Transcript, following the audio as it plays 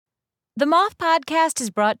The Moth Podcast is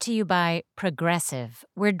brought to you by Progressive,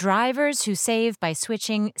 where drivers who save by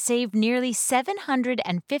switching save nearly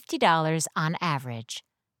 $750 on average.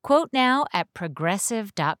 Quote now at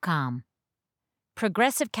Progressive.com.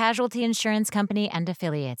 Progressive Casualty Insurance Company and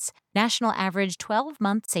Affiliates. National average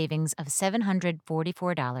 12-month savings of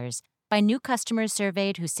 $744 by new customers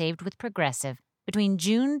surveyed who saved with Progressive between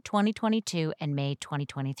June 2022 and May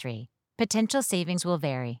 2023. Potential savings will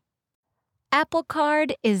vary. Apple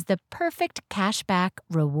Card is the perfect cashback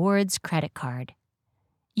rewards credit card.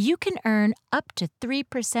 You can earn up to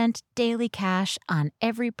 3% daily cash on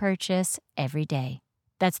every purchase every day.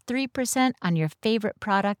 That's 3% on your favorite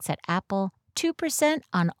products at Apple, 2%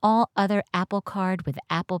 on all other Apple Card with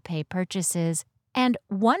Apple Pay purchases, and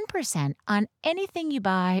 1% on anything you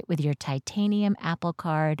buy with your titanium Apple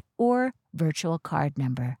Card or virtual card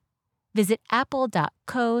number. Visit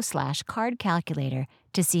apple.co/card calculator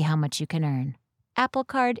to see how much you can earn. Apple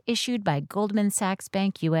Card issued by Goldman Sachs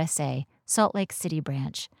Bank USA, Salt Lake City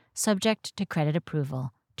branch. Subject to credit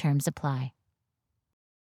approval. Terms apply.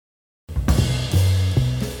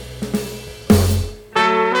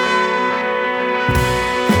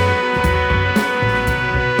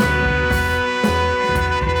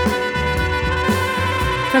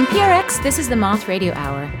 From PRX, this is the Moth Radio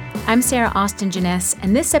Hour. I'm Sarah Austin Jenness,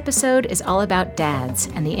 and this episode is all about dads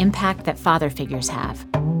and the impact that father figures have.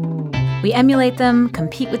 We emulate them,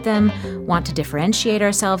 compete with them, want to differentiate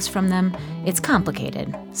ourselves from them. It's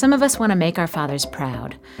complicated. Some of us want to make our fathers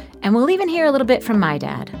proud. And we'll even hear a little bit from my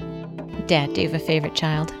dad. Dad, do you have a favorite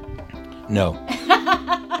child? No.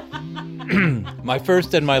 My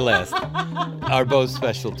first and my last are both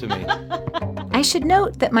special to me. I should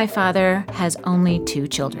note that my father has only 2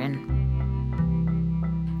 children.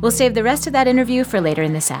 We'll save the rest of that interview for later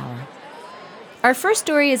in this hour. Our first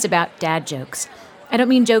story is about dad jokes. I don't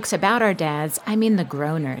mean jokes about our dads, I mean the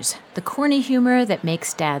groaners, the corny humor that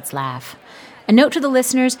makes dads laugh. A note to the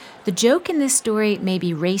listeners, the joke in this story may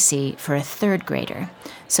be racy for a 3rd grader.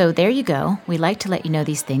 So there you go, we like to let you know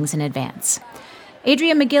these things in advance.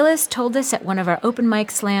 Adrianne McGillis told us at one of our open mic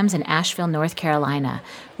slams in Asheville, North Carolina,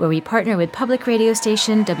 where we partner with public radio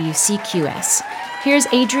station WCQS. Here's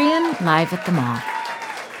Adrianne live at the mall.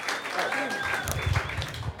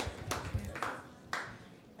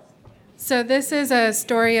 So this is a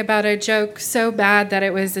story about a joke so bad that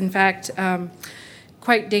it was, in fact,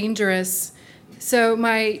 quite dangerous. So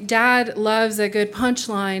my dad loves a good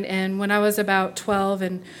punchline, and when I was about 12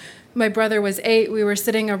 and my brother was 8, we were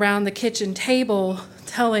sitting around the kitchen table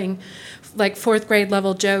telling, like, 4th grade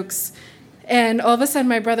level jokes. And all of a sudden,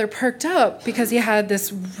 my brother perked up because he had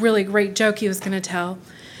this really great joke he was going to tell.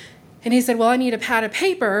 And he said, well, I need a pad of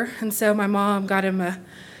paper. And so my mom got him a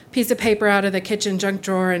piece of paper out of the kitchen junk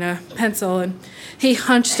drawer and a pencil, and he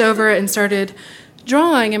hunched over it and started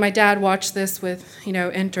drawing, and my dad watched this with,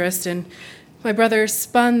 interest, and my brother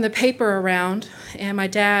spun the paper around, and my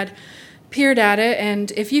dad peered at it,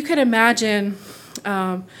 and if you could imagine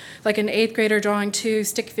like an 8th grader drawing 2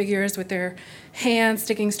 stick figures with their hands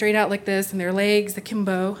sticking straight out like this and their legs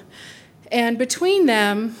akimbo, and between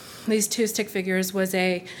them, these 2 stick figures, was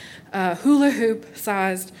a hula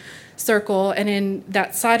hoop-sized circle, and in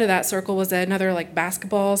that side of that circle was another like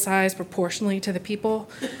basketball size proportionally to the people.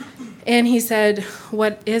 And he said,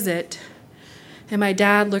 what is it? And my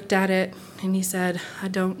dad looked at it and he said, I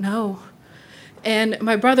don't know. And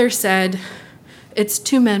my brother said, it's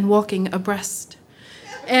 2 men walking abreast.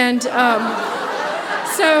 And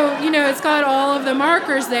so, it's got all of the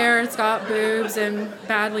markers there. It's got boobs and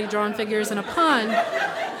badly drawn figures and a pun.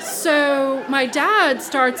 So my dad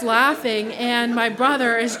starts laughing, and my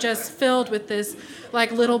brother is just filled with this,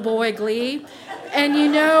 like, little boy glee. And you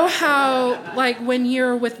know how, like, when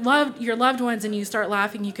you're with your loved ones and you start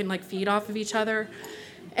laughing, you can, like, feed off of each other.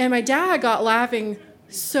 And my dad got laughing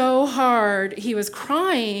so hard, he was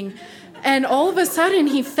crying, and all of a sudden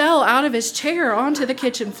he fell out of his chair onto the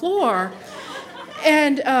kitchen floor.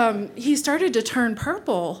 And he started to turn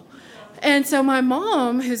purple. And so my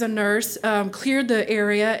mom, who's a nurse, cleared the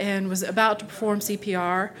area and was about to perform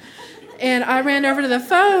CPR. And I ran over to the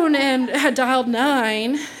phone and had dialed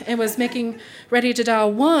 9 and was ready to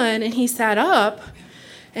dial 1. And he sat up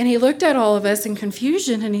and he looked at all of us in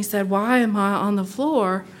confusion and he said, why am I on the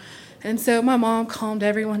floor? And so my mom calmed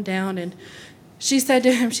everyone down, and she said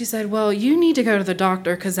to him, she said, well, you need to go to the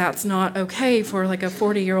doctor because that's not okay for like a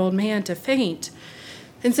 40-year-old man to faint.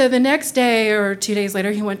 And so the next day or 2 days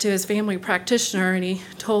later, he went to his family practitioner and he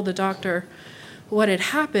told the doctor what had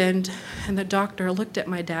happened. And the doctor looked at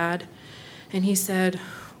my dad and he said,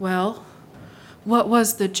 well, what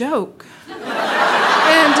was the joke?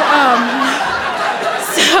 And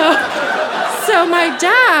so So my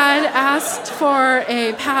dad asked for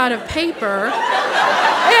a pad of paper,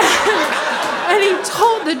 and he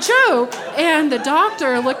told the joke, and the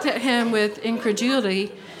doctor looked at him with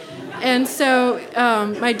incredulity. And so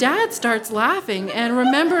my dad starts laughing, and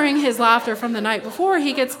remembering his laughter from the night before,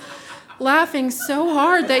 he gets laughing so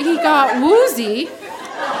hard that he got woozy.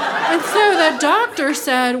 And so the doctor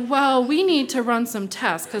said, well, we need to run some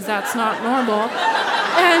tests because that's not normal.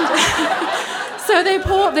 And so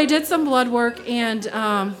they did some blood work, and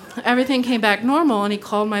everything came back normal. And he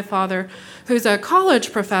called my father, who's a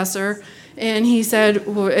college professor, and he said,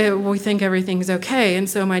 we think everything's okay. And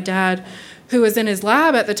so my dad, who was in his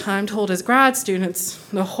lab at the time, told his grad students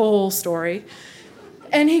the whole story.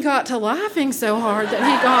 And he got to laughing so hard that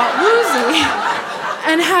he got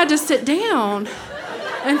woozy and had to sit down.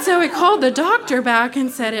 And so he called the doctor back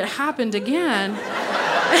and said it happened again.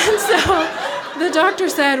 And so the doctor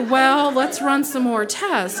said, well, let's run some more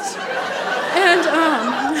tests. And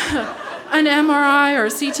an MRI or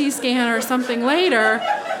CT scan or something later,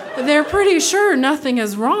 they're pretty sure nothing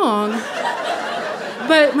is wrong.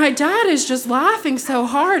 But my dad is just laughing so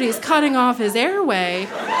hard, he's cutting off his airway.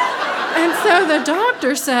 And so the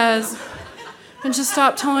doctor says, and just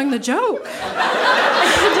stop telling the joke.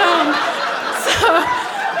 And so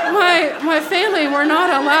my family were not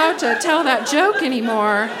allowed to tell that joke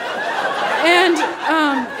anymore. And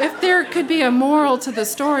if there could be a moral to the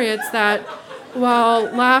story, it's that while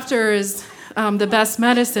laughter is the best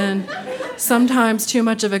medicine, sometimes too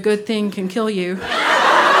much of a good thing can kill you.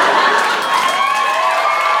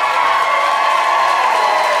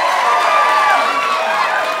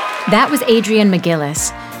 That was Adrianne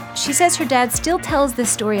McGillis. She says her dad still tells this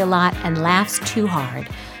story a lot and laughs too hard.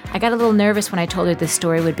 I got a little nervous when I told her this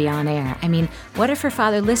story would be on air. I mean, what if her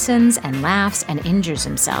father listens and laughs and injures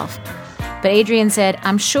himself? But Adrianne said,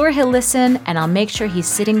 I'm sure he'll listen, and I'll make sure he's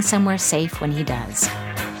sitting somewhere safe when he does.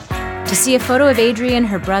 To see a photo of Adrianne,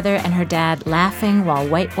 her brother, and her dad laughing while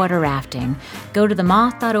whitewater rafting, go to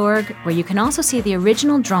themoth.org, where you can also see the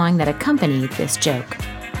original drawing that accompanied this joke.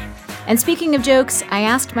 And speaking of jokes, I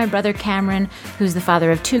asked my brother Cameron, who's the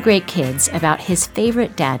father of 2 great kids, about his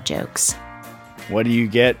favorite dad jokes. What do you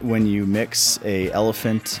get when you mix a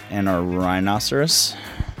elephant and a rhinoceros?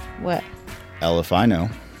 What? Elephino.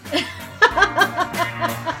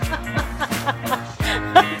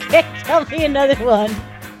 Okay, tell me another one.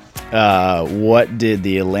 What did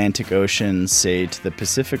the Atlantic Ocean say to the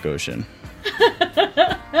Pacific Ocean?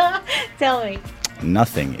 Tell me.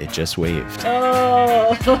 Nothing, it just waved.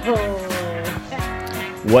 Oh.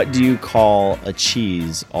 What do you call a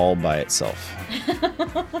cheese all by itself?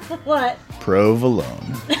 What? Provolone.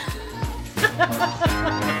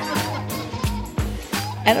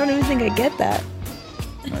 I don't even think I get that.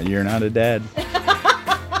 You're not a dad.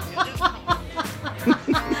 I'm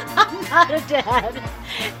not a dad.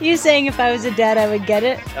 You saying if I was a dad I would get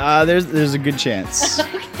it? There's a good chance.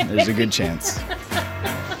 Okay. There's a good chance.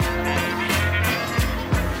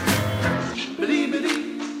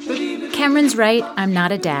 Cameron's right, I'm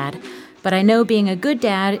not a dad, but I know being a good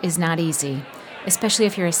dad is not easy, especially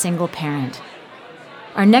if you're a single parent.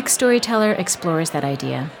 Our next storyteller explores that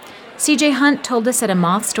idea. CJ Hunt told us at a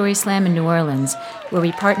Moth Story Slam in New Orleans, where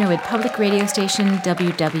we partner with public radio station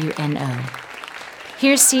WWNO.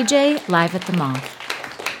 Here's CJ live at the Moth.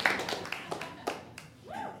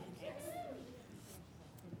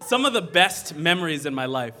 Some of the best memories in my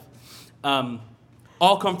life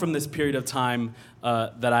all come from this period of time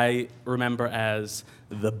that I remember as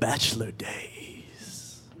the bachelor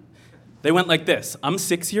days. They went like this. I'm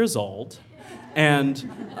 6 years old,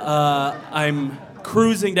 and I'm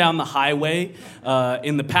cruising down the highway.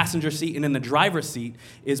 In the passenger seat and in the driver's seat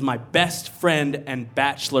is my best friend and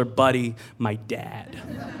bachelor buddy, my dad.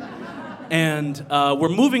 And we're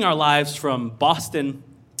moving our lives from Boston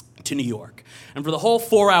to New York. And for the whole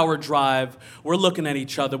 4-hour drive, we're looking at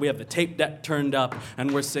each other. We have the tape deck turned up,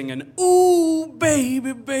 and we're singing, ooh,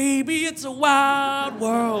 baby, baby, it's a wild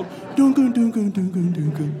world. Dun-gun, dun-gun, dun-gun,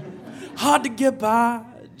 dun-gun. Hard to get by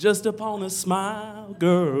just upon a smile,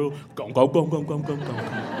 girl. Go, go, go, go, go, go,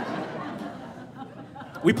 go.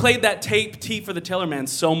 We played that tape, T for the Taylor Man,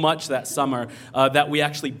 so much that summer that we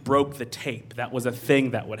actually broke the tape. That was a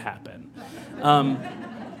thing that would happen.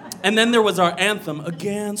 And then there was our anthem,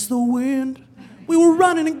 Against the Wind. We were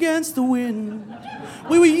running against the wind.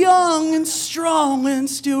 We were young and strong and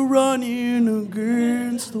still running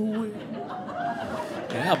against the wind.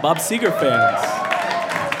 Yeah, Bob Seger fans.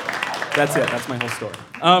 That's it. That's my whole story.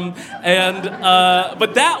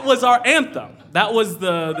 But that was our anthem. That was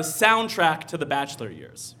the soundtrack to the bachelor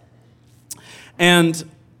years. And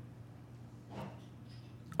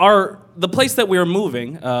the place that we were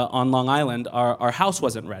moving on Long Island, our house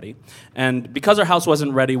wasn't ready. And because our house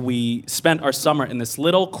wasn't ready, we spent our summer in this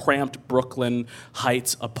little cramped Brooklyn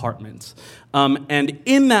Heights apartment. And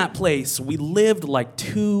in that place, we lived like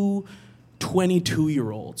two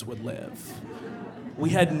 22-year-olds would live. We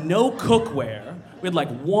had no cookware. We had like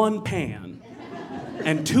one pan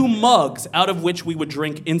and 2 mugs out of which we would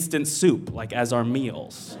drink instant soup, like as our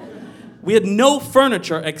meals. We had no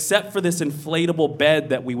furniture except for this inflatable bed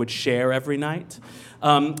that we would share every night.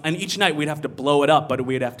 And each night we'd have to blow it up, but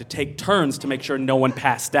we'd have to take turns to make sure no one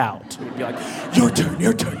passed out. We'd be like, your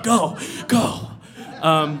turn, go.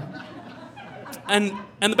 And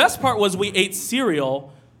the best part was we ate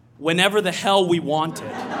cereal whenever the hell we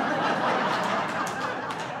wanted.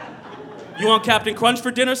 You want Captain Crunch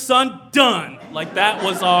for dinner, son? Done. Like that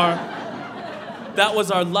was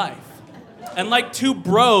our life. And like 2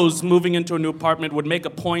 bros moving into a new apartment would make a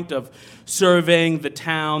point of surveying the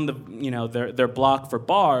town, their block for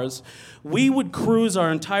bars, we would cruise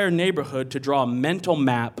our entire neighborhood to draw a mental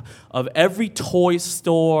map of every toy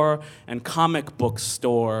store and comic book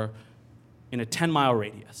store in a 10-mile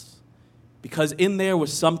radius. Because in there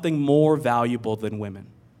was something more valuable than women.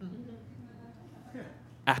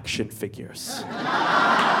 Action figures.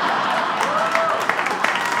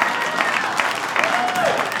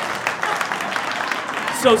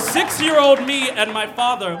 So 6-year-old me and my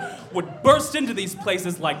father would burst into these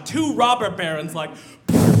places like 2 robber barons, like,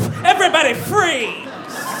 everybody freeze!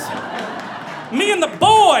 Me and the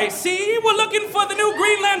boy, see? We're looking for the new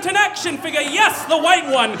Green Lantern action figure. Yes, the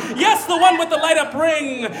white one. Yes, the one with the light up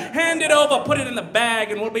ring. Hand it over, put it in the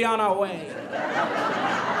bag, and we'll be on our way.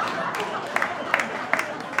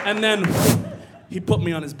 And then he'd put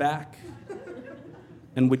me on his back,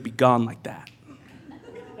 and we'd be gone like that.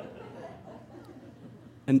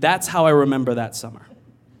 And that's how I remember that summer.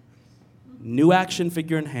 New action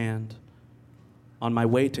figure in hand, on my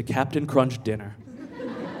way to Captain Crunch dinner,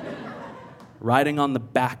 riding on the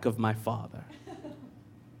back of my father,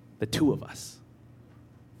 the 2 of us.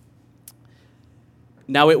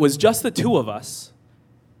 Now, it was just the 2 of us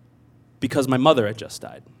because my mother had just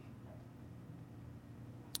died,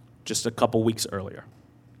 just a couple weeks earlier.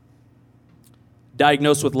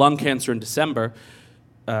 Diagnosed with lung cancer in December,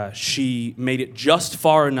 she made it just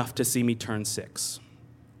far enough to see me turn 6.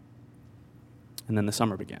 And then the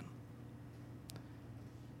summer began.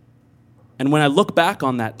 And when I look back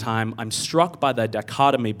on that time, I'm struck by the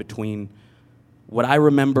dichotomy between what I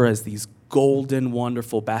remember as these golden,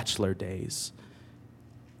 wonderful bachelor days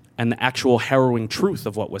and the actual harrowing truth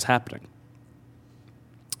of what was happening.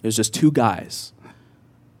 There's just 2 guys,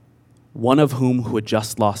 one of whom who had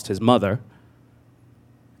just lost his mother,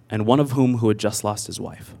 and one of whom who had just lost his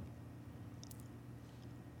wife.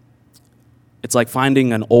 It's like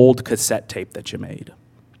finding an old cassette tape that you made.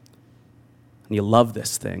 And you love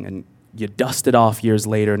this thing, and you dust it off years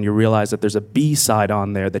later, and you realize that there's a B-side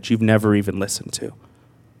on there that you've never even listened to.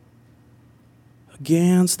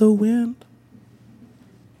 Against the wind.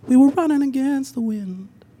 We were running against the wind.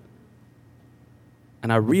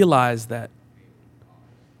 And I realized that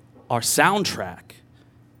our soundtrack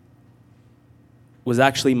was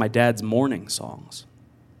actually my dad's mourning songs,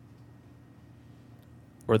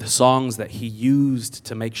 or the songs that he used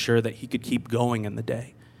to make sure that he could keep going in the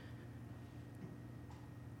day.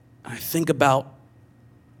 I think about,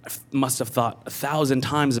 I must have thought 1,000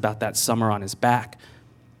 times about that summer on his back,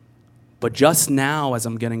 but just now, as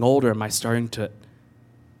I'm getting older, am I starting to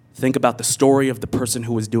think about the story of the person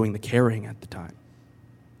who was doing the carrying at the time.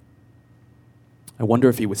 I wonder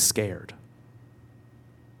if he was scared.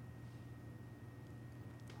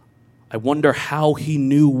 I wonder how he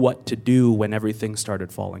knew what to do when everything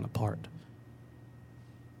started falling apart.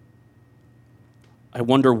 I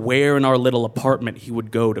wonder where in our little apartment he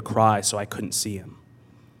would go to cry so I couldn't see him.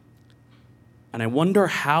 And I wonder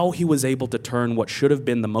how he was able to turn what should have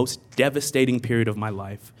been the most devastating period of my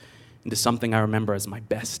life into something I remember as my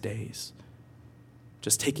best days.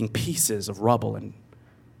 Just taking pieces of rubble and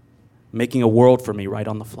making a world for me right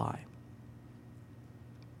on the fly.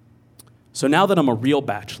 So now that I'm a real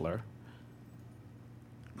bachelor,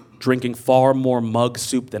 drinking far more mug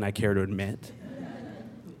soup than I care to admit,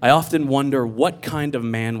 I often wonder, what kind of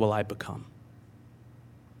man will I become?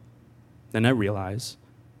 Then I realize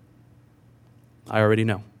I already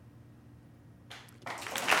know.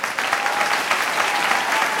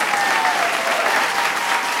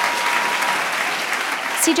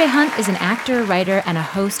 CJ Hunt is an actor, writer, and a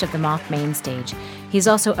host of the Moth Main Stage. He's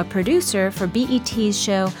also a producer for BET's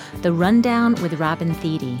show The Rundown with Robin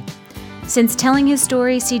Thede. Since telling his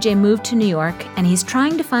story, CJ moved to New York, and he's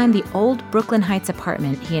trying to find the old Brooklyn Heights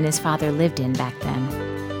apartment he and his father lived in back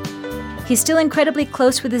then. He's still incredibly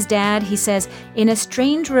close with his dad. He says, in a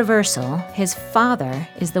strange reversal, his father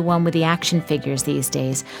is the one with the action figures these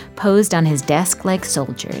days, posed on his desk like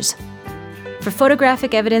soldiers. For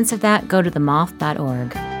photographic evidence of that, go to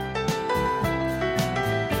themoth.org.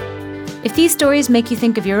 If these stories make you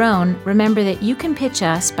think of your own, remember that you can pitch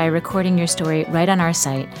us by recording your story right on our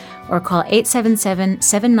site or call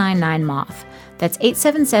 877-799-MOTH. That's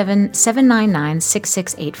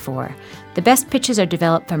 877-799-6684. The best pitches are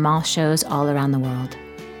developed for Moth shows all around the world.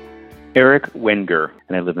 Eric Wenger,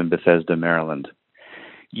 and I live in Bethesda, Maryland.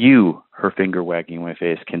 You, her finger wagging my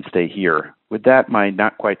face, can stay here. With that, my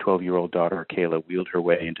not quite 12-year-old daughter, Kayla, wheeled her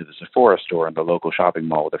way into the Sephora store in the local shopping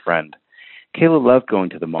mall with a friend. Kayla loved going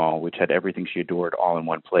to the mall, which had everything she adored all in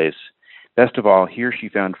one place. Best of all, here she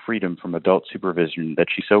found freedom from adult supervision that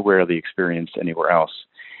she so rarely experienced anywhere else.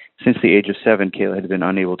 Since the age of 7, Kayla had been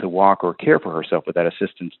unable to walk or care for herself without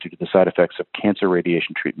assistance due to the side effects of cancer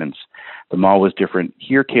radiation treatments. The mall was different.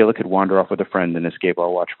 Here, Kayla could wander off with a friend and escape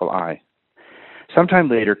our watchful eye.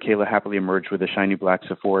 Sometime later, Kayla happily emerged with a shiny black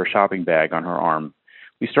Sephora shopping bag on her arm.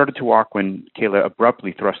 We started to walk when Kayla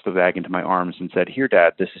abruptly thrust the bag into my arms and said, "Here,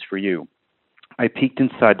 Dad, this is for you." I peeked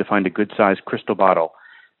inside to find a good-sized crystal bottle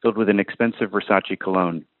filled with an expensive Versace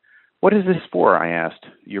cologne. "What is this for?" I asked.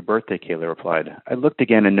 "Your birthday," Kayla replied. I looked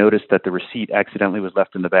again and noticed that the receipt accidentally was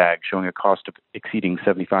left in the bag, showing a cost of exceeding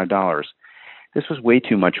 $75. This was way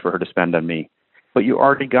too much for her to spend on me. "But you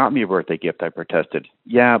already got me a birthday gift," I protested.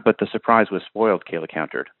 "Yeah, but the surprise was spoiled," Kayla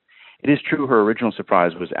countered. It is true her original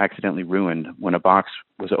surprise was accidentally ruined when a box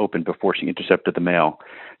was opened before she intercepted the mail.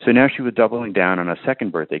 So now she was doubling down on a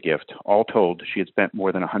second birthday gift. All told, she had spent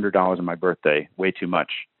more than $100 on my birthday, way too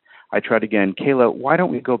much. I tried again. "Kayla, why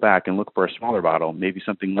don't we go back and look for a smaller bottle, maybe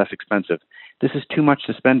something less expensive? This is too much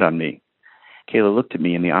to spend on me." Kayla looked at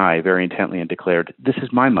me in the eye very intently and declared, "This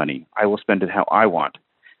is my money. I will spend it how I want."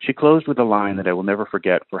 She closed with a line that I will never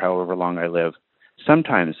forget for however long I live.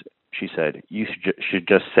 "Sometimes," she said, "you should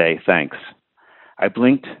just say thanks." I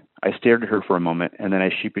blinked, I stared at her for a moment, and then I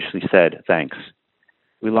sheepishly said thanks.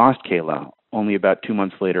 We lost Kayla only about 2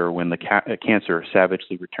 months later when the cancer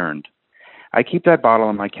savagely returned. I keep that bottle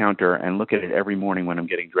on my counter and look at it every morning when I'm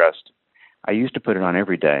getting dressed. I used to put it on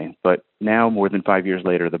every day, but now, more than 5 years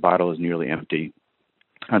later, the bottle is nearly empty.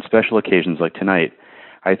 On special occasions like tonight,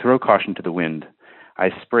 I throw caution to the wind. I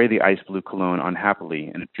spray the ice blue cologne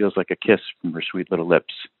unhappily, and it feels like a kiss from her sweet little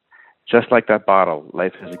lips. Just like that bottle,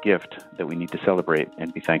 life is a gift that we need to celebrate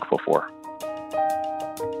and be thankful for.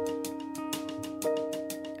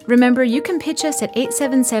 Remember, you can pitch us at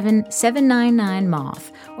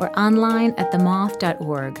 877-799-MOTH or online at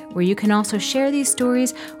themoth.org, where you can also share these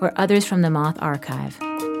stories or others from the Moth archive.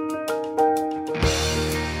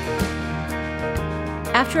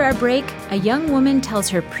 After our break, a young woman tells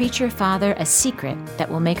her preacher father a secret that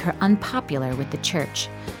will make her unpopular with the church.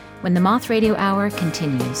 When the Moth Radio Hour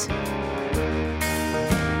continues.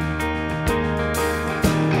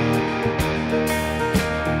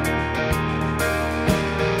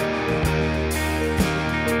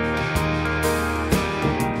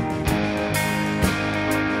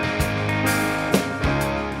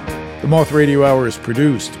 The Moth Radio Hour is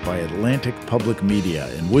produced by Atlantic Public Media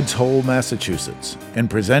in Woods Hole, Massachusetts, and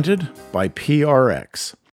presented by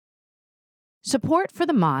PRX. Support for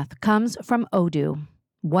The Moth comes from Odoo.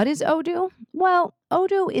 What is Odoo? Well,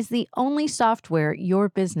 Odoo is the only software your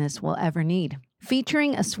business will ever need.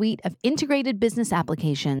 Featuring a suite of integrated business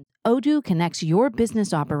applications, Odoo connects your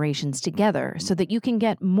business operations together so that you can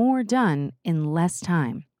get more done in less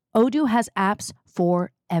time. Odoo has apps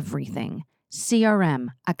for everything.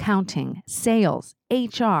 CRM, accounting, sales,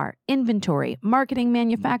 HR, inventory, marketing,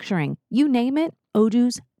 manufacturing, you name it,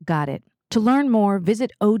 Odoo's got it. To learn more,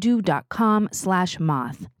 visit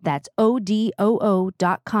odoo.com/moth. That's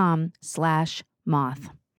odoo.com/moth.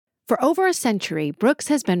 For over a century, Brooks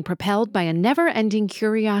has been propelled by a never-ending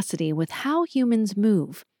curiosity with how humans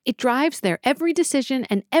move. It drives their every decision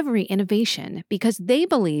and every innovation because they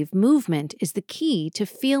believe movement is the key to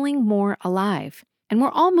feeling more alive. And we're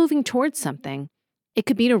all moving towards something. It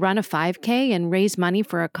could be to run a 5K and raise money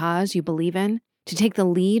for a cause you believe in, to take the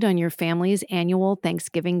lead on your family's annual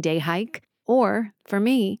Thanksgiving Day hike. Or, for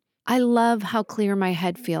me, I love how clear my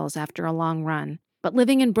head feels after a long run. But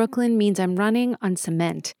living in Brooklyn means I'm running on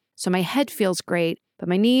cement, so my head feels great, but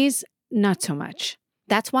my knees, not so much.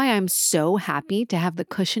 That's why I'm so happy to have the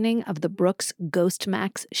cushioning of the Brooks Ghost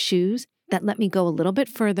Max shoes that let me go a little bit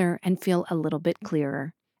further and feel a little bit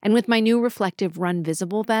clearer. And with my new reflective Run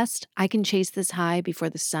Visible vest, I can chase this high before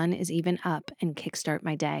the sun is even up and kickstart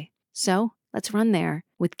my day. So let's run there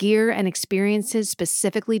with gear and experiences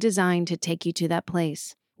specifically designed to take you to that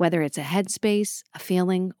place. whether it's a headspace, a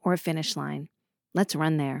feeling, or a finish line. Let's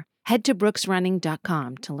run there. Head to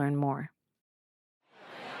brooksrunning.com to learn more.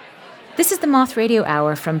 This is the Moth Radio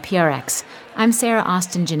Hour from PRX. I'm Sarah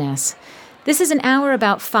Austin Jenness. This is an hour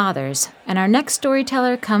about fathers, and our next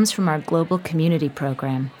storyteller comes from our global community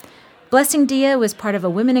program. Blessing Digha was part of a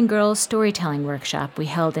women and girls storytelling workshop we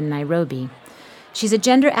held in Nairobi. She's a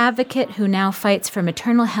gender advocate who now fights for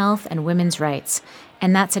maternal health and women's rights,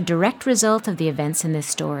 and that's a direct result of the events in this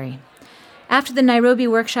story. After the Nairobi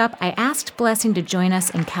workshop, I asked Blessing to join us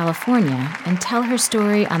in California and tell her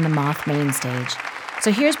story on the Moth main stage.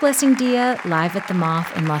 So here's Blessing Digha live at the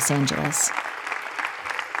Moth in Los Angeles.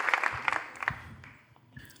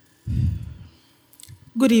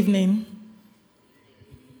 Good evening.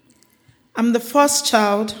 I'm the first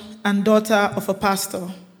child and daughter of a pastor.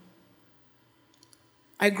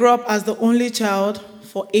 I grew up as the only child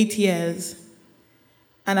for 8 years,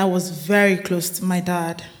 and I was very close to my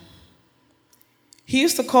dad. He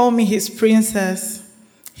used to call me his princess,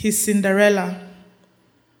 his Cinderella.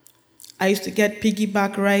 I used to get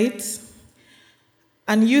piggyback rides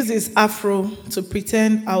and use his afro to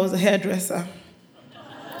pretend I was a hairdresser.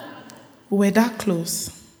 We were that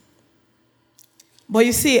close. But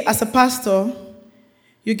you see, as a pastor,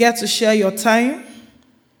 you get to share your time,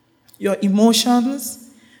 your emotions,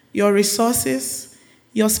 your resources,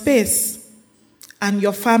 your space, and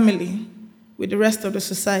your family with the rest of the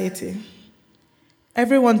society.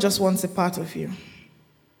 Everyone just wants a part of you.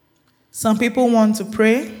 Some people want to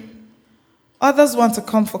pray. Others want to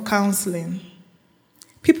come for counseling.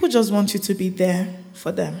 People just want you to be there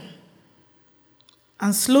for them.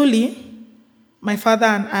 And slowly, my father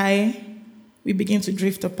and I, we begin to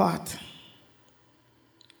drift apart.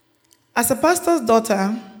 As a pastor's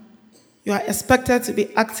daughter, you are expected to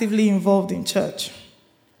be actively involved in church.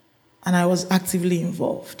 And I was actively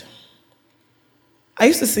involved. I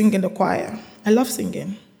used to sing in the choir. I love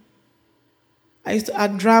singing. I used to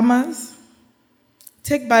act dramas,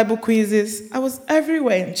 take Bible quizzes. I was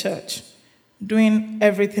everywhere in church, doing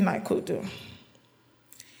everything I could do.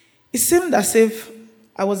 It seemed as if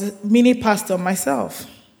I was a mini pastor myself.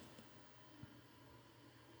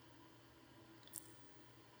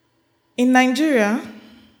 In Nigeria,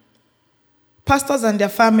 pastors and their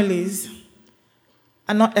families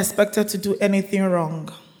are not expected to do anything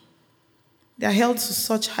wrong. They are held to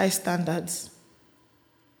such high standards,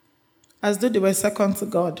 as though they were second to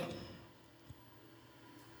God.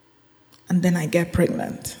 And then I get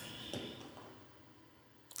pregnant.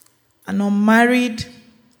 An unmarried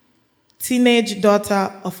teenage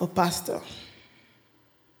daughter of a pastor.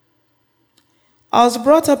 I was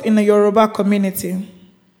brought up in a Yoruba community.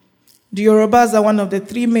 The Yorubas are one of the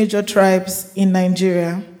 3 major tribes in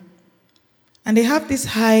Nigeria. And they have these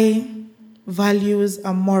high values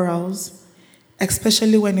and morals,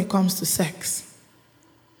 especially when it comes to sex.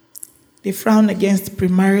 They frown against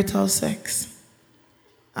premarital sex.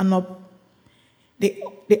 And they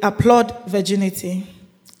applaud virginity.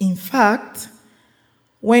 In fact,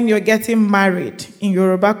 when you're getting married in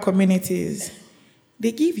Yoruba communities,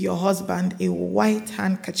 they give your husband a white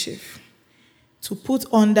handkerchief to put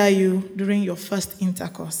under you during your first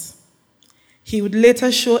intercourse. He would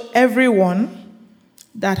later show everyone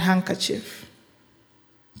that handkerchief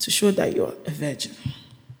to show that you're a virgin.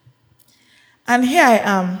 And here I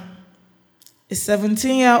am, a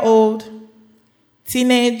 17-year-old,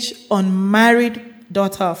 teenage, unmarried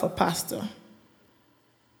daughter of a pastor,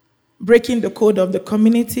 breaking the code of the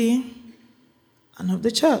community and of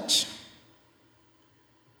the church.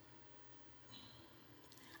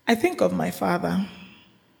 I think of my father,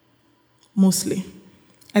 mostly.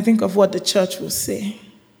 I think of what the church will say.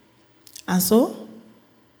 And so,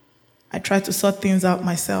 I try to sort things out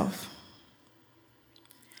myself.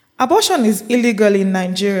 Abortion is illegal in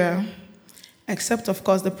Nigeria, except, of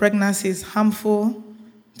course, the pregnancy is harmful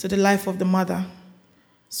to the life of the mother.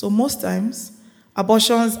 So most times,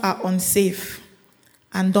 abortions are unsafe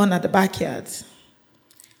and done at the backyards.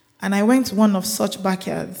 And I went to one of such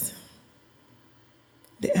backyards.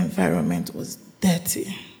 The environment was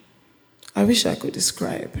dirty. I wish I could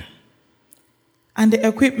describe. And the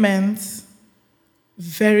equipment,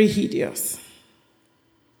 very hideous.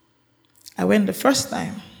 I went the first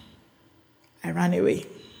time. I ran away.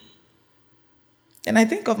 And I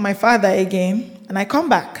think of my father again, and I come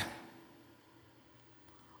back.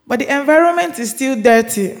 But the environment is still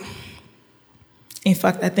dirty. In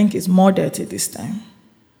fact, I think it's more dirty this time.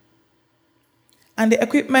 And the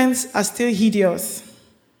equipment are still hideous.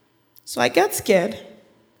 So I get scared,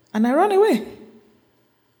 and I run away.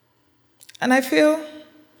 And I feel,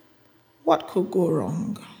 what could go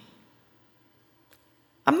wrong?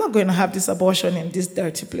 I'm not going to have this abortion in this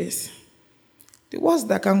dirty place. The worst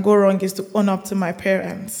that can go wrong is to own up to my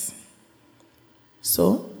parents.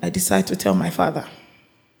 So I decide to tell my father.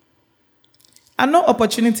 And no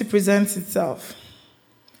opportunity presents itself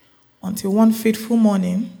until one fateful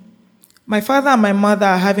morning, my father and my mother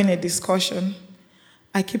are having a discussion.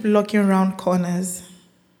 I keep looking around corners.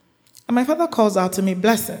 And my father calls out to me,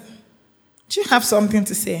 "Blessing, do you have something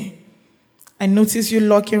to say? I notice you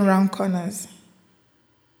looking around corners."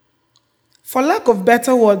 For lack of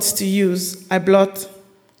better words to use, I blurt,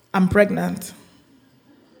 "I'm pregnant."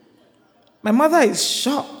 My mother is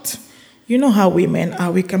shocked. You know how women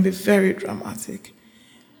are. We can be very dramatic.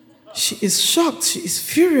 She is shocked. She is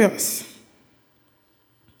furious.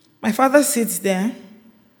 My father sits there,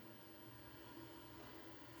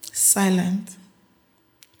 silent,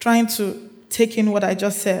 trying to take in what I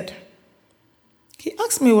just said. He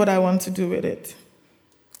asked me what I want to do with it.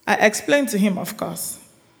 I explained to him, of course.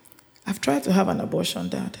 I've tried to have an abortion,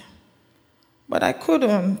 Dad, but I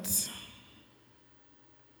couldn't.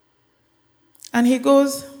 And he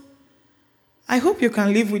goes, "I hope you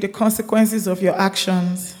can live with the consequences of your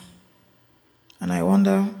actions." And I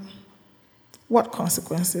wonder, what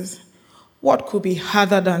consequences? What could be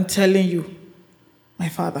harder than telling you, my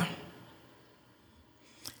father?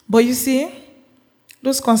 But you see,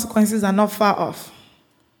 those consequences are not far off.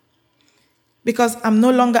 Because I'm no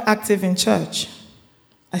longer active in church.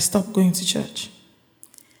 I stopped going to church.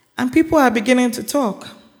 And people are beginning to talk.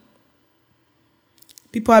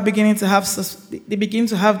 People are beginning to have, they begin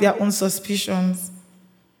to have their own suspicions.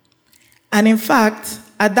 And in fact,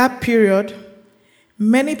 at that period,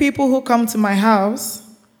 many people who come to my house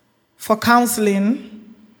for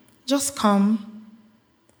counseling just come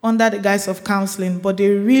under the guise of counseling, but they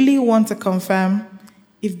really want to confirm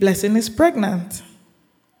if Blessing is pregnant.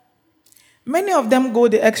 Many of them go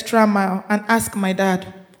the extra mile and ask my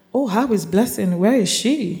dad, "Oh, how is Blessing? Where is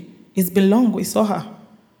she? It's been long we saw her."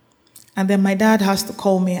 And then my dad has to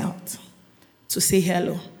call me out to say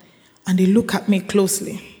hello. And they look at me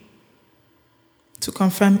closely to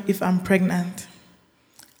confirm if I'm pregnant.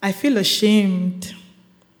 I feel ashamed.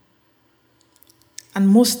 And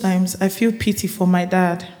most times I feel pity for my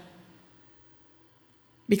dad.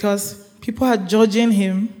 Because people are judging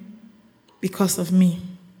him because of me.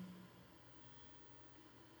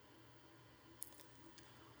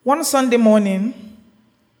 One Sunday morning,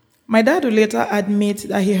 my dad will later admit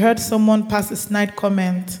that he heard someone pass a snide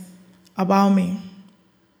comment about me.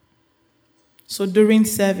 So during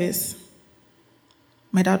service,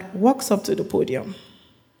 my dad walks up to the podium.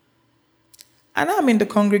 And I'm in the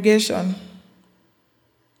congregation,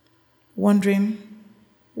 wondering,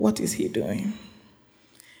 what is he doing?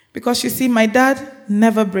 Because you see, my dad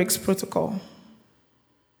never breaks protocol.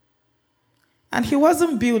 And he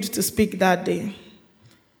wasn't built to speak that day.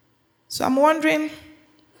 So I'm wondering,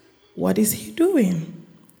 what is he doing?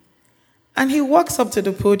 And he walks up to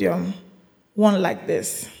the podium, one like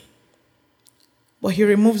this. But he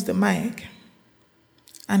removes the mic.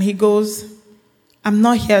 And he goes, "I'm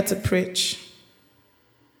not here to preach.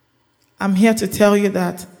 I'm here to tell you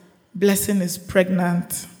that Blessing is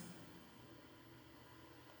pregnant."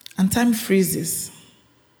 And time freezes.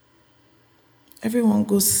 Everyone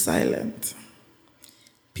goes silent.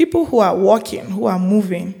 People who are walking, who are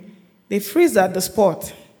moving, they freeze at the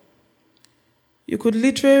spot. You could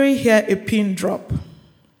literally hear a pin drop.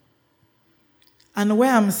 And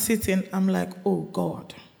where I'm sitting, I'm like, oh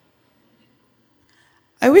God.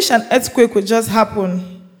 I wish an earthquake would just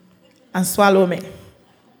happen and swallow me.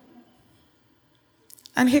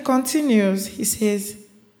 And he continues, he says,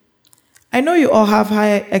 "I know you all have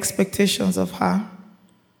high expectations of her,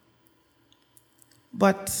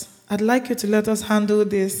 but I'd like you to let us handle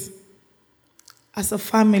this as a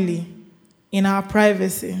family in our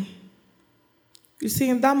privacy." You see,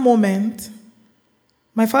 in that moment,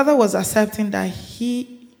 my father was accepting that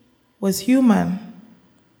he was human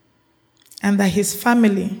and that his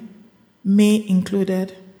family, me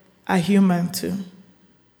included, are human too.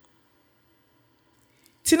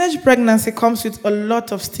 Teenage pregnancy comes with a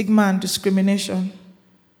lot of stigma and discrimination.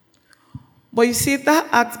 But you see, that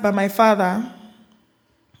act by my father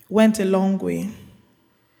went a long way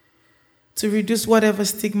to reduce whatever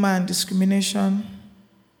stigma and discrimination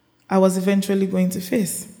I was eventually going to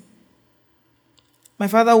face. My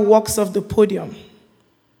father walks off the podium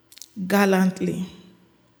gallantly,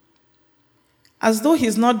 as though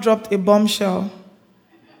he's not dropped a bombshell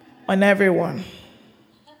on everyone.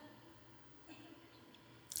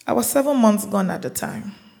 I was 7 months gone at the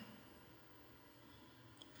time.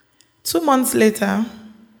 2 months later,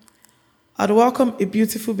 I'd welcome a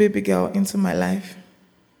beautiful baby girl into my life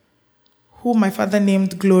who my father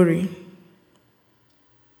named Glory.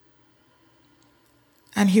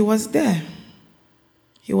 And he was there.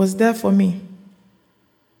 He was there for me.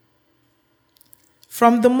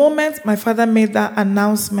 From the moment my father made that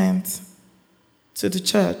announcement to the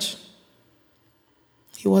church,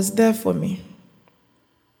 he was there for me.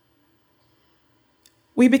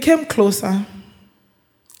 We became closer.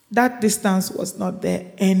 That distance was not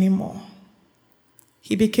there anymore.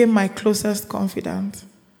 He became my closest confidant.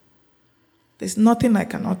 There's nothing I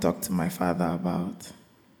cannot talk to my father about.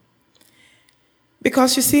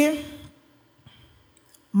 Because you see,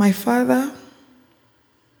 my father,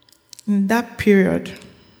 in that period,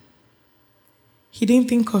 he didn't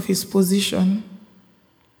think of his position.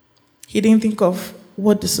 He didn't think of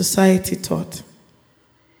what the society thought.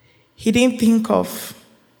 He didn't think of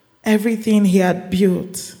everything he had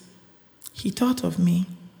built. He thought of me.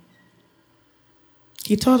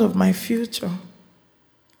 He thought of my future.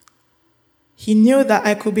 He knew that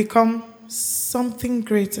I could become something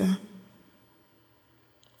greater.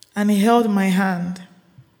 And he held my hand.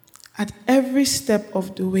 At every step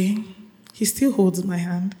of the way, he still holds my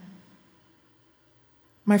hand.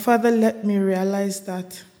 My father let me realize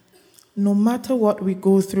that no matter what we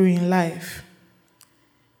go through in life,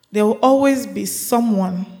 there will always be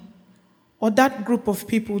someone or that group of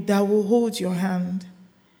people that will hold your hand,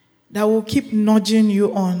 that will keep nudging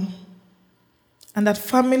you on, and that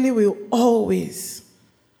family will always,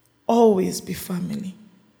 always be family.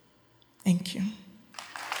 Thank you.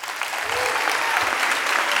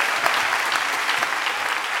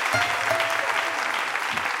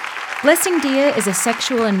 Blessing Digha is a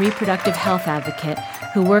sexual and reproductive health advocate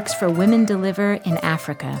who works for Women Deliver in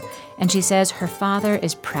Africa, and she says her father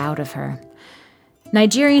is proud of her.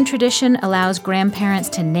 Nigerian tradition allows grandparents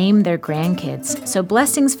to name their grandkids, so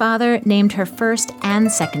Blessing's father named her first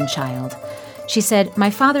and second child. She said, "My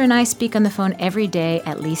father and I speak on the phone every day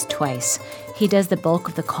at least twice. He does the bulk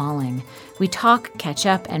of the calling. We talk, catch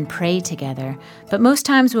up, and pray together. But most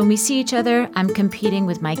times when we see each other, I'm competing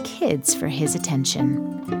with my kids for his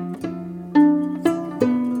attention."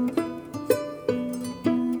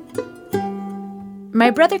 My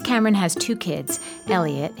brother Cameron has 2 kids,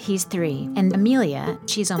 Elliot, he's 3, and Amelia,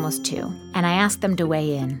 she's almost 2. And I asked them to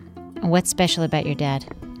weigh in. What's special about your dad?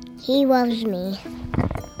 He loves me.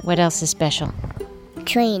 What else is special?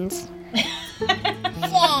 Trains.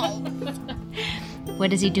 What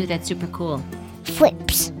does he do that's super cool?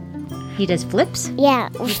 Flips. He does flips? Yeah,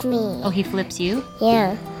 with me. Oh, he flips you?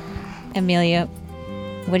 Yeah. Amelia,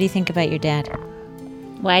 what do you think about your dad?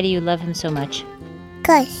 Why do you love him so much?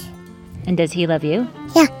 'Cause. And does he love you?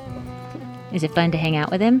 Yeah. Is it fun to hang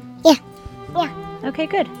out with him? Yeah. Yeah. Okay,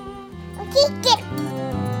 good. Okay, good.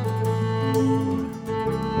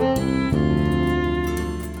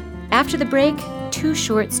 After the break, 2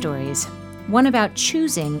 short stories. One about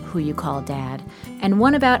choosing who you call dad, and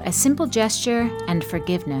one about a simple gesture and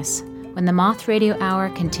forgiveness when the Moth Radio Hour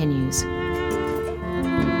continues.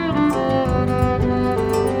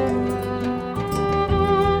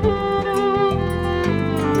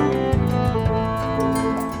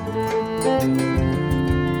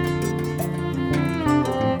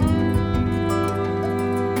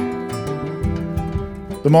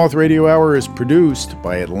 The Moth Radio Hour is produced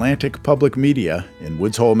by Atlantic Public Media in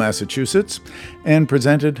Woods Hole, Massachusetts, and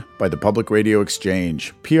presented by the Public Radio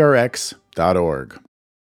Exchange, prx.org.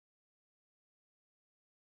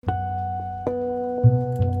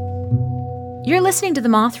 You're listening to the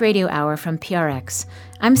Moth Radio Hour from PRX.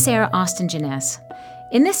 I'm Sarah Austin Jenness.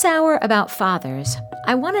 In this hour about fathers,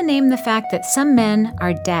 I want to name the fact that some men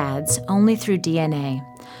are dads only through DNA.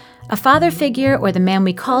 A father figure, or the man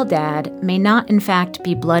we call dad, may not in fact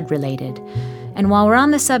be blood-related. And while we're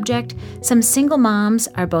on the subject, some single moms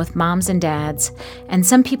are both moms and dads, and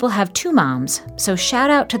some people have 2 moms, so shout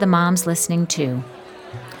out to the moms listening too.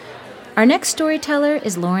 Our next storyteller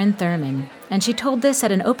is Lauren Thurman, and she told this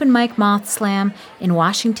at an open mic Moth Slam in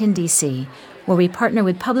Washington, D.C., where we partner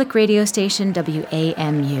with public radio station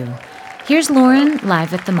WAMU. Here's Lauren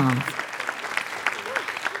live at the Moth.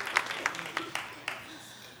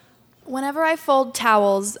 Whenever I fold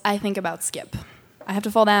towels, I think about Skip. I have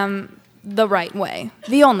to fold them the right way,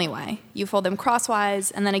 the only way. You fold them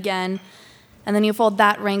crosswise, and then again, and then you fold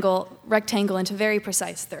that rectangle into very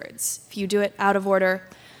precise thirds. If you do it out of order,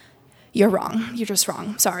 you're wrong. You're just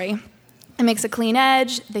wrong. Sorry. It makes a clean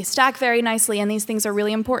edge. They stack very nicely, and these things are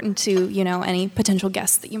really important to, any potential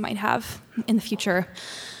guests that you might have in the future.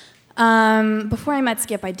 Before I met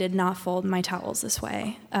Skip, I did not fold my towels this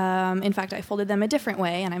way. In fact, I folded them a different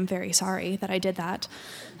way, and I'm very sorry that I did that.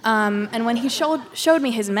 And when he showed me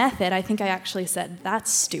his method, I think I actually said, "That's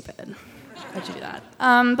stupid." Why'd you do that?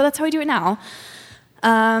 But that's how I do it now.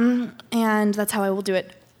 And that's how I will do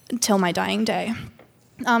it till my dying day.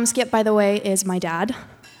 Skip, by the way, is my dad.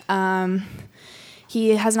 He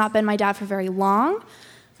has not been my dad for very long.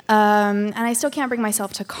 And I still can't bring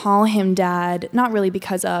myself to call him dad, not really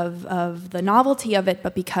because of the novelty of it,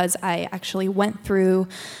 but because I actually went through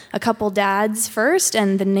a couple dads first,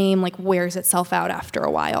 and the name wears itself out after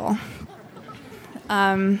a while.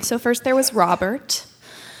 So first there was Robert.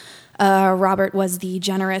 Robert was the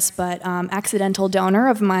generous but accidental donor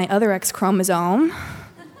of my other X chromosome,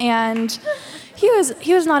 and he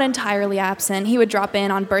was not entirely absent. He would drop in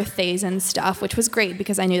on birthdays and stuff, which was great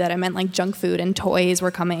because I knew that it meant junk food and toys were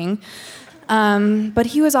coming. But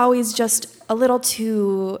he was always just a little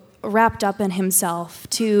too wrapped up in himself,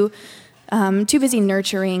 too busy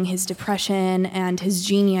nurturing his depression and his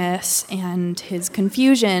genius and his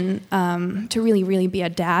confusion to really, really be a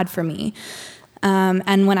dad for me.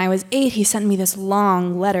 And when I was 8, he sent me this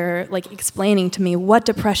long letter, explaining to me what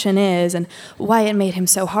depression is and why it made him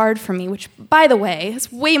so hard for me, which, by the way,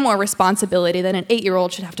 is way more responsibility than an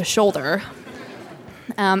 8-year-old should have to shoulder.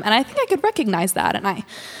 And I think I could recognize that. And I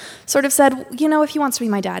sort of said, if he wants to be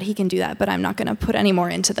my dad, he can do that, but I'm not going to put any more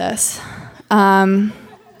into this.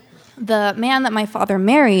 The man that my father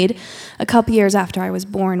married a couple years after I was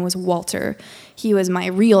born was Walter. He was my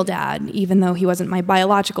real dad, even though he wasn't my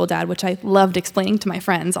biological dad, which I loved explaining to my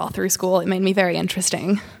friends all through school. It made me very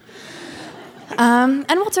interesting. And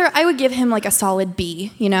Walter, I would give him a solid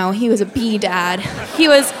B. He was a B dad. He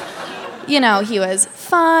was, he was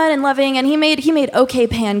fun and loving, and he made okay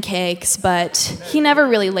pancakes, but he never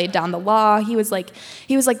really laid down the law. He was like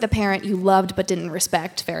the parent you loved but didn't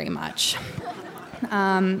respect very much.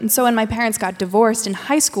 And so when my parents got divorced in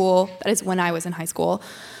high school, that is when I was in high school,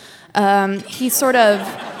 he sort of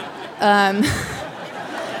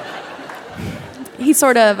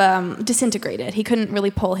disintegrated. He couldn't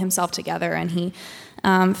really pull himself together, and he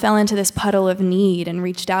fell into this puddle of need and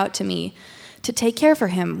reached out to me to take care for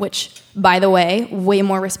him, which, by the way, way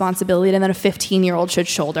more responsibility than a 15-year-old should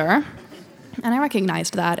shoulder. And I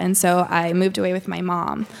recognized that, and so I moved away with my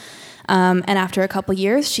mom. And after a couple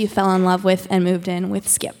years, she fell in love with and moved in with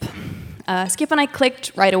Skip. Skip and I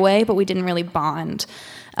clicked right away, but we didn't really bond.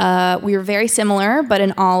 We were very similar, but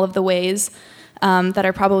in all of the ways that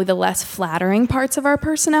are probably the less flattering parts of our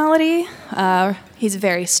personality. He's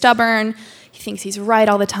very stubborn. He thinks he's right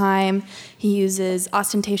all the time. He uses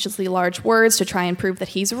ostentatiously large words to try and prove that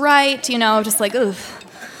he's right, just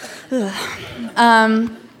ugh.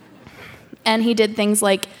 And he did things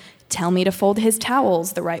like tell me to fold his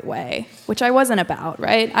towels the right way, which I wasn't about,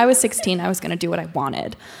 right? I was 16. I was going to do what I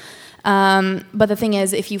wanted. But the thing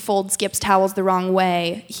is, if you fold Skip's towels the wrong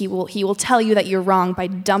way, he will tell you that you're wrong by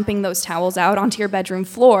dumping those towels out onto your bedroom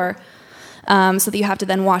floor, so that you have to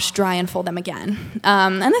then wash dry and fold them again.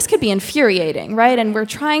 And this could be infuriating, right? And we're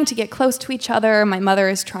trying to get close to each other. My mother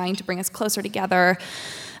is trying to bring us closer together,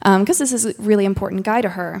 because this is a really important guy to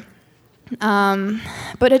her.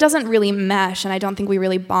 But it doesn't really mesh, and I don't think we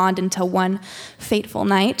really bond until one fateful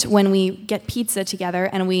night when we get pizza together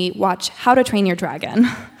and we watch How to Train Your Dragon.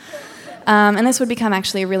 And this would become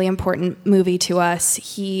actually a really important movie to us.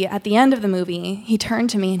 At the end of the movie, he turned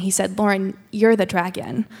to me and he said, "Lauren, you're the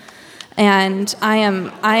dragon. And I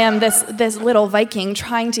am this little Viking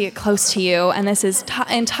trying to get close to you, and this is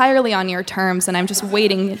entirely on your terms, and I'm just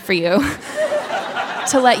waiting for you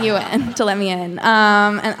to let me in.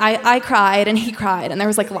 And I cried, and he cried, and there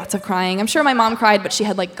was lots of crying. I'm sure my mom cried, but she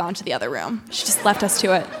had gone to the other room. She just left us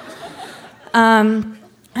to it.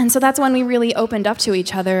 And so that's when we really opened up to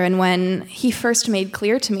each other, and when he first made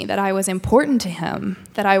clear to me that I was important to him,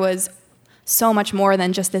 that I was so much more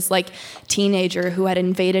than just this teenager who had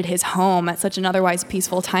invaded his home at such an otherwise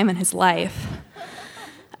peaceful time in his life.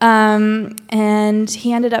 And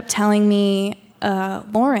he ended up telling me,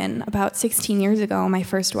 Lauren, about 16 years ago, my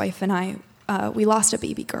first wife and I, we lost a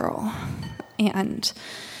baby girl. And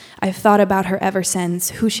I've thought about her ever since,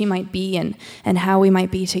 who she might be and how we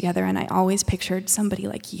might be together, and I always pictured somebody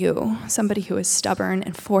like you, somebody who is stubborn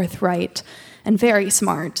and forthright and very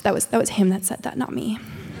smart. That was him that said that, not me.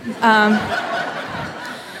 And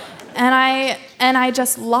I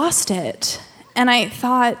just lost it. And I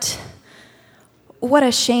thought, what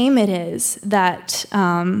a shame it is that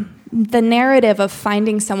the narrative of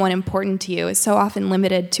finding someone important to you is so often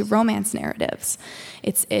limited to romance narratives.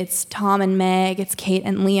 It's Tom and Meg, it's Kate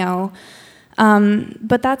and Leo.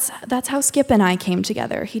 But that's how Skip and I came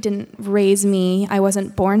together. He didn't raise me. I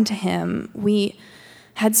wasn't born to him. We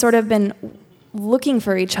had sort of been looking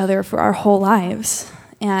for each other for our whole lives.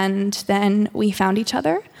 And then we found each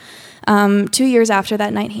other. 2 years after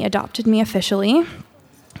that night, he adopted me officially.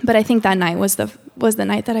 But I think that night was the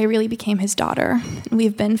night that I really became his daughter. And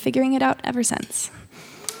we've been figuring it out ever since.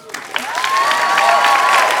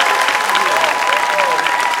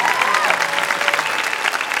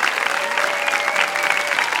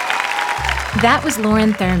 That was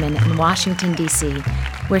Lauren Thurman in Washington, D.C.,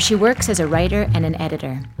 where she works as a writer and an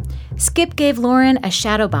editor. Skip gave Lauren a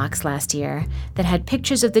shadow box last year that had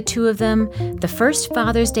pictures of the two of them, the first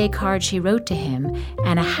Father's Day card she wrote to him,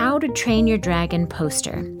 and a How to Train Your Dragon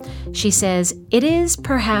poster. She says it is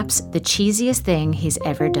perhaps the cheesiest thing he's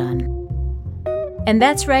ever done. And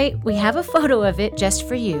that's right, we have a photo of it just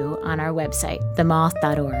for you on our website,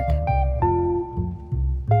 themoth.org.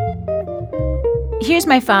 Here's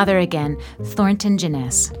my father again, Thornton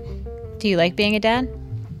Jenness. Do you like being a dad?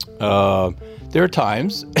 There are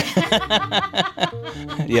times.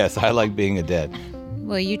 Yes, I like being a dad.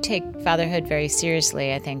 Well, you take fatherhood very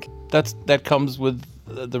seriously, I think. That comes with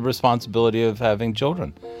the responsibility of having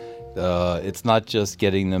children. It's not just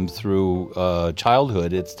getting them through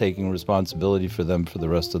childhood, it's taking responsibility for them for the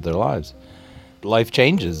rest of their lives. Life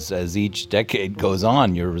changes as each decade goes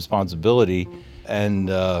on. Your responsibility and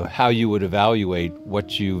how you would evaluate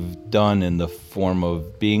what you've done in the form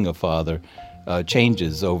of being a father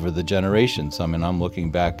changes over the generations. I mean, I'm looking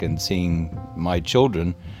back and seeing my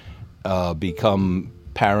children become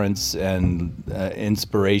parents and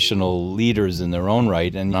inspirational leaders in their own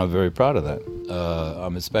right, and I'm very proud of that.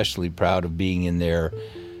 I'm especially proud of being in their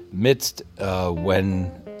midst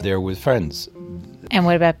when they're with friends. And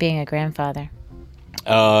what about being a grandfather?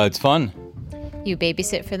 It's fun. You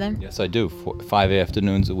babysit for them? Yes, I do. 5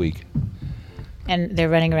 afternoons a week. And they're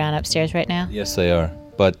running around upstairs right now? Yes, they are.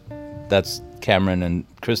 But that's Cameron and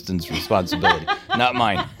Kristen's responsibility, not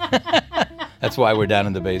mine. That's why we're down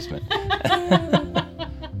in the basement.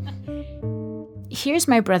 Here's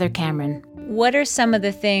my brother Cameron. What are some of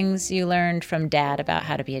the things you learned from Dad about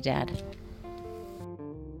how to be a dad?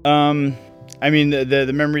 I mean,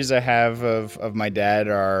 the memories I have of my dad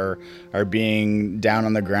are being down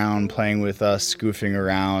on the ground, playing with us, goofing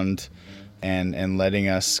around, and letting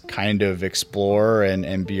us kind of explore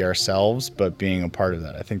and be ourselves, but being a part of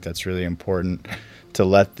that. I think that's really important, to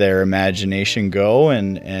let their imagination go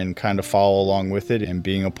and kind of follow along with it, and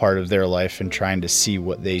being a part of their life and trying to see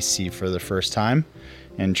what they see for the first time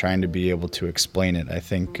and trying to be able to explain it. I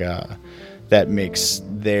think that makes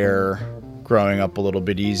their growing up a little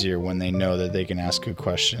bit easier when they know that they can ask good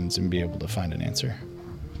questions and be able to find an answer.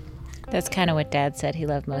 That's kind of what Dad said he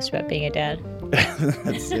loved most about being a dad.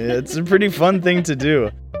 It's a pretty fun thing to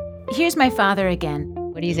do. Here's my father again.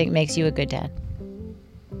 What do you think makes you a good dad?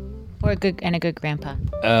 Or a good grandpa?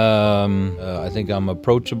 I think I'm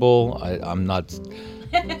approachable. I'm not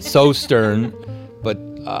so stern, but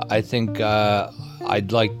I think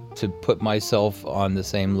I'd like to put myself on the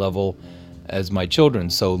same level as my children.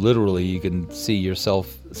 So literally you can see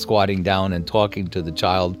yourself squatting down and talking to the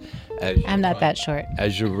child. I'm not that short.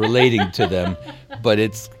 As you're relating to them, but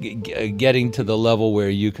it's getting to the level where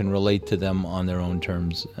you can relate to them on their own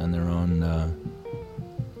terms and their own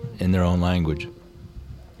in their own language.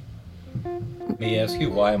 Let me ask you,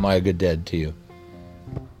 why am I a good dad to you?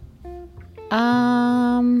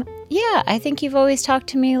 Yeah, I think you've always talked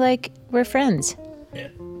to me like we're friends. Yeah.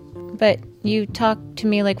 But you talk to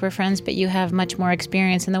me like we're friends, but you have much more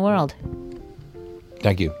experience in the world.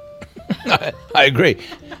 Thank you. I agree.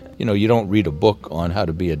 You know, you don't read a book on how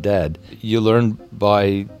to be a dad. You learn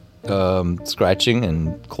by scratching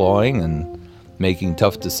and clawing and making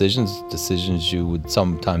tough decisions you would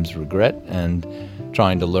sometimes regret, and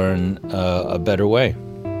trying to learn a better way.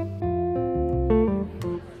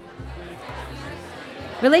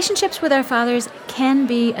 Relationships with our fathers can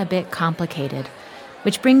be a bit complicated,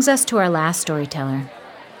 which brings us to our last storyteller.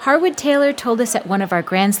 Harwood Taylor told us at one of our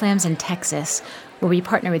Grand Slams in Texas, where we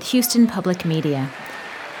partner with Houston Public Media.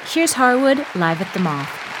 Here's Harwood live at the Moth.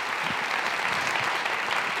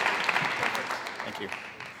 Thank you.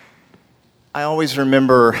 I always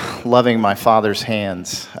remember loving my father's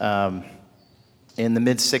hands. In the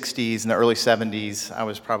mid-'60s and the early '70s, I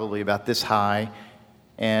was probably about this high,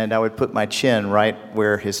 and I would put my chin right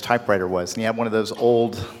where his typewriter was. And he had one of those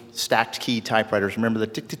old stacked key typewriters. Remember the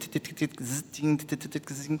tick, tick, tick, tick, tick, tick, tick, tick,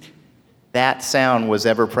 tick. That sound was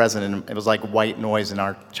ever present, and it was like white noise in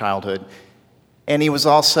our childhood. And he was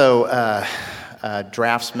also a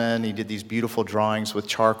draftsman. He did these beautiful drawings with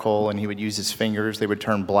charcoal, and he would use his fingers. They would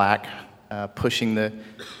turn black, pushing the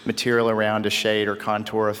material around to shade or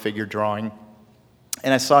contour a figure drawing.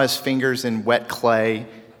 And I saw his fingers in wet clay.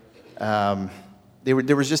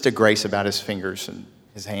 There was just a grace about his fingers and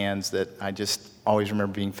his hands that I just always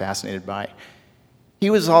remember being fascinated by. He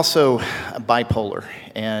was also bipolar,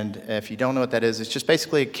 and if you don't know what that is, it's just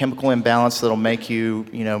basically a chemical imbalance that'll make you,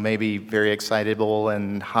 maybe very excitable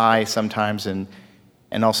and high sometimes, and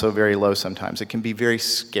also very low sometimes. It can be very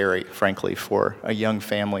scary, frankly, for a young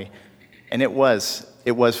family, and it was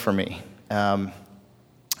for me and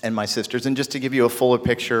my sisters. And just to give you a fuller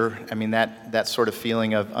picture, I mean, that sort of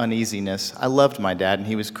feeling of uneasiness. I loved my dad, and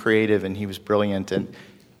he was creative, and he was brilliant, and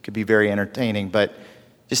could be very entertaining, but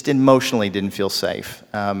just emotionally didn't feel safe.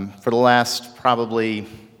 For the last probably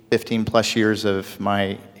 15 plus years of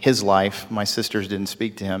his life, my sisters didn't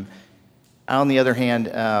speak to him. I, on the other hand,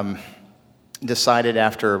 decided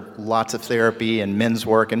after lots of therapy and men's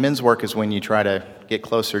work is when you try to get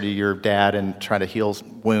closer to your dad and try to heal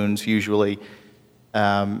wounds usually,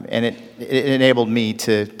 and it enabled me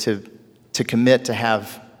to commit to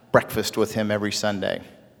have breakfast with him every Sunday.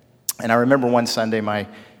 And I remember one Sunday one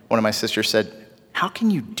of my sisters said, "How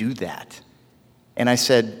can you do that?" And I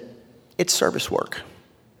said, "It's service work."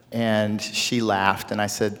 And she laughed, and I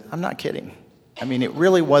said, "I'm not kidding. I mean, it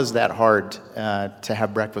really was that hard to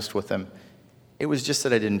have breakfast with him. It was just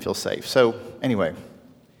that I didn't feel safe." So anyway,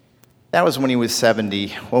 that was when he was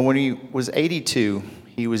 70. Well, when he was 82,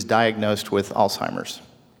 he was diagnosed with Alzheimer's.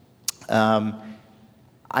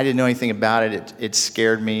 I didn't know anything about it. It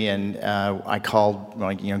scared me, and I called,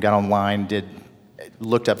 got online,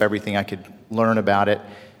 looked up everything I could learn about it,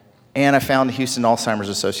 and I found the Houston Alzheimer's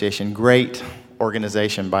Association, great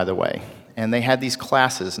organization, by the way. And they had these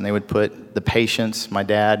classes, and they would put the patients, my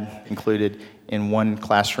dad included, in one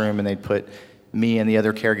classroom, and they'd put me and the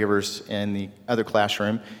other caregivers in the other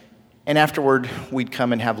classroom. And afterward, we'd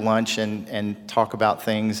come and have lunch and talk about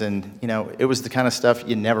things, and it was the kind of stuff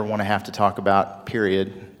you never want to have to talk about,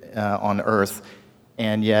 period, on earth.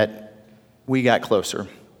 And yet, we got closer.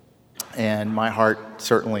 And my heart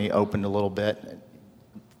certainly opened a little bit,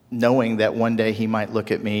 knowing that one day he might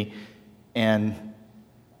look at me and,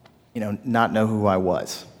 not know who I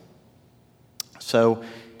was. So,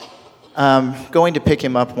 going to pick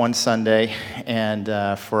him up one Sunday and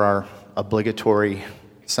for our obligatory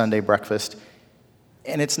Sunday breakfast,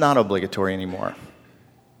 and it's not obligatory anymore.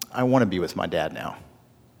 I want to be with my dad now,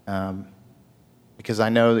 because I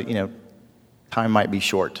know that, time might be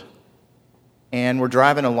short. And we're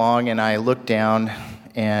driving along, and I look down,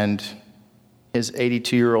 and his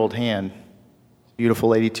 82-year-old hand,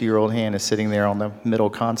 beautiful 82-year-old hand, is sitting there on the middle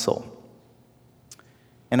console.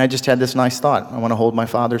 And I just had this nice thought. I want to hold my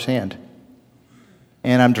father's hand.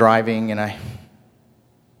 And I'm driving, and I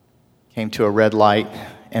came to a red light,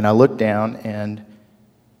 and I looked down, and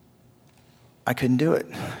I couldn't do it.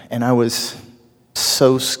 And I was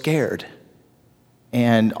so scared.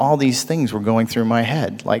 And all these things were going through my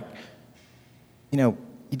head, like,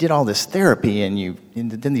 you did all this therapy, and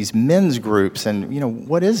then these men's groups, and,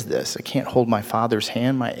 what is this? I can't hold my father's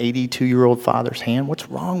hand, my 82-year-old father's hand. What's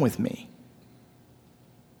wrong with me?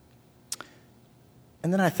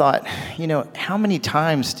 And then I thought, how many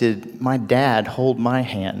times did my dad hold my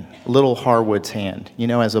hand, little Harwood's hand,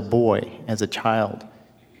 as a boy, as a child?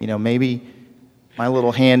 Maybe my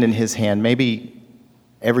little hand in his hand, maybe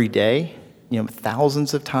every day,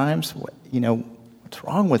 thousands of times. What's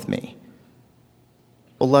wrong with me?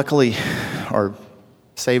 Well, luckily, or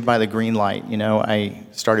saved by the green light, I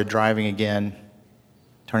started driving again,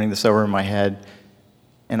 turning this over in my head,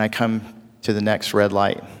 and I come to the next red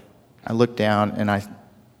light. I look down, and I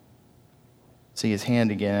see his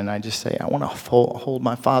hand again, and I just say, I want to hold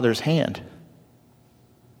my father's hand.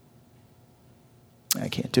 I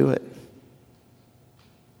can't do it.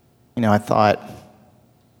 I thought,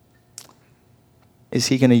 is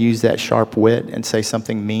he going to use that sharp wit and say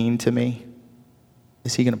something mean to me?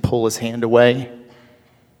 Is he going to pull his hand away?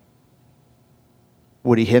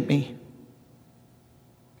 Would he hit me?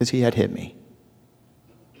 Because he had hit me.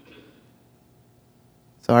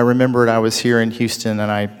 So I remembered I was here in Houston,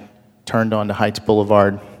 and I turned onto Heights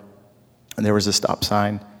Boulevard, and there was a stop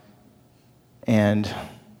sign, and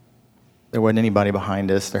there wasn't anybody behind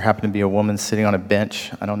us. There happened to be a woman sitting on a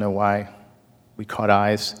bench. I don't know why. We caught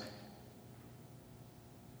eyes.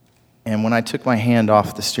 And when I took my hand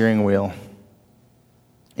off the steering wheel,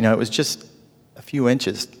 it was just a few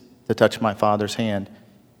inches to touch my father's hand,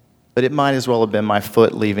 but it might as well have been my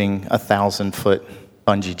foot leaving a 1,000-foot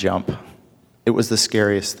bungee jump. It was the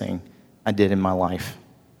scariest thing I did in my life.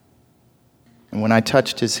 And when I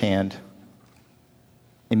touched his hand,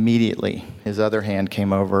 immediately his other hand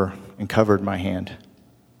came over and covered my hand.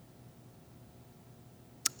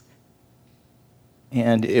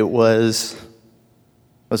 And it was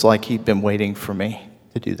like he'd been waiting for me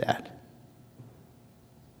to do that.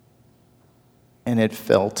 And it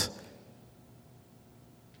felt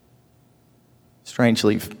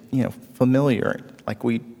strangely, familiar, like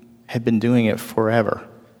we had been doing it forever.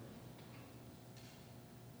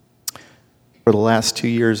 For the last 2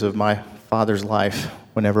 years of my father's life,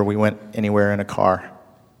 whenever we went anywhere in a car,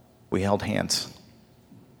 we held hands.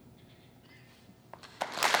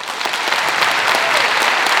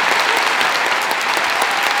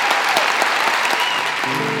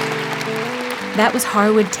 That was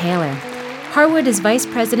Harwood Taylor. Harwood is vice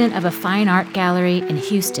president of a fine art gallery in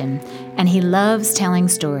Houston, and he loves telling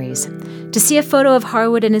stories. To see a photo of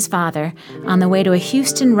Harwood and his father on the way to a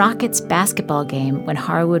Houston Rockets basketball game when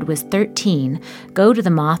Harwood was 13, go to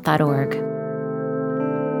themoth.org.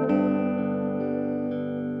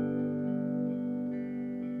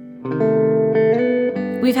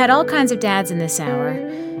 We've had all kinds of dads in this hour,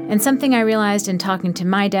 and something I realized in talking to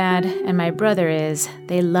my dad and my brother is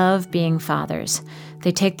they love being fathers.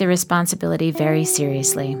 They take their responsibility very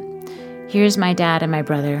seriously. Here's my dad and my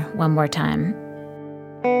brother one more time.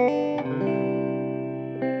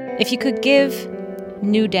 If you could give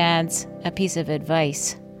new dads a piece of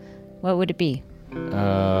advice, what would it be?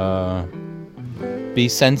 Be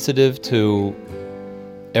sensitive to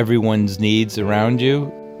everyone's needs around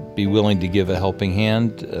you. Be willing to give a helping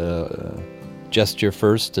hand. Gesture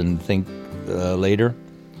first and think later.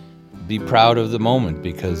 Be proud of the moment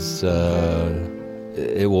because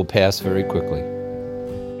it will pass very quickly.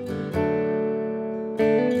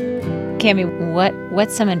 Cammie,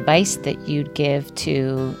 what's some advice that you'd give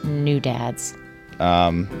to new dads?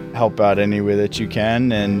 Help out any way that you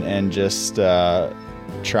can and just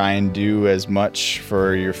try and do as much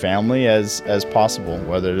for your family as possible,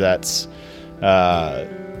 whether that's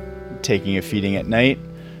taking a feeding at night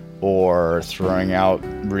or throwing out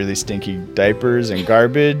really stinky diapers and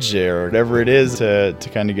garbage or whatever it is to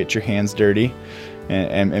kind of get your hands dirty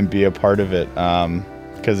and be a part of it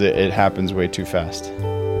because it happens way too fast.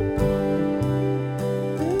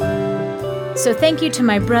 So thank you to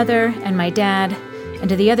my brother and my dad and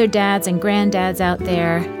to the other dads and granddads out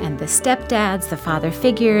there and the stepdads, the father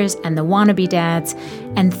figures, and the wannabe dads.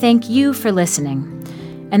 And thank you for listening.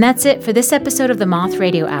 And that's it for this episode of the Moth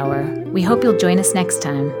Radio Hour. We hope you'll join us next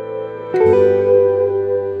time.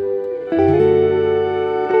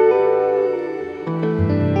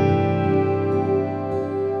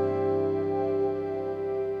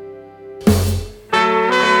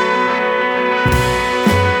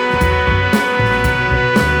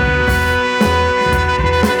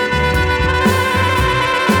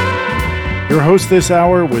 Your host this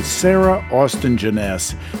hour was Sarah Austin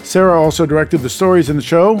Jenness. Sarah also directed the stories in the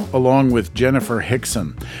show, along with Jennifer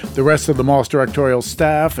Hickson. The rest of the Moth directorial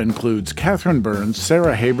staff includes Catherine Burns,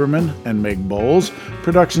 Sarah Haberman, and Meg Bowles.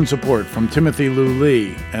 Production support from Timothy Lou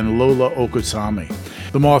Lee and Lola Okusami.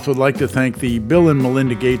 The Moth would like to thank the Bill and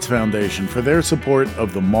Melinda Gates Foundation for their support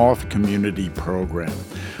of the Moth Community Program.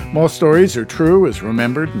 Moth stories are true as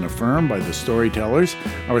remembered and affirmed by the Storytellers.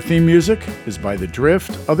 Our theme music is by The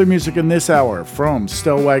Drift. Other music in this hour from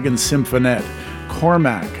Stellwagen Symphonette,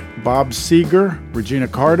 Cormac, Bob Seeger, Regina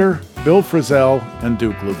Carter, Bill Frisell, and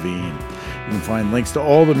Duke Levine. You can find links to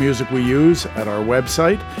all the music we use at our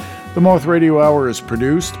website. The Moth Radio Hour is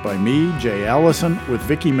produced by me, Jay Allison, with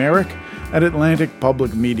Vicki Merrick at Atlantic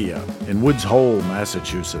Public Media in Woods Hole,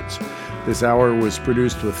 Massachusetts. This hour was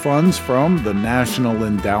produced with funds from the National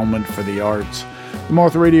Endowment for the Arts. The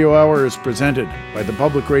Moth Radio Hour is presented by the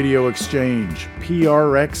Public Radio Exchange,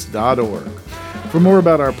 prx.org. For more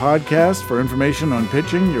about our podcast, for information on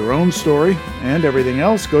pitching your own story and everything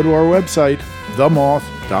else, go to our website,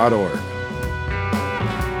 themoth.org.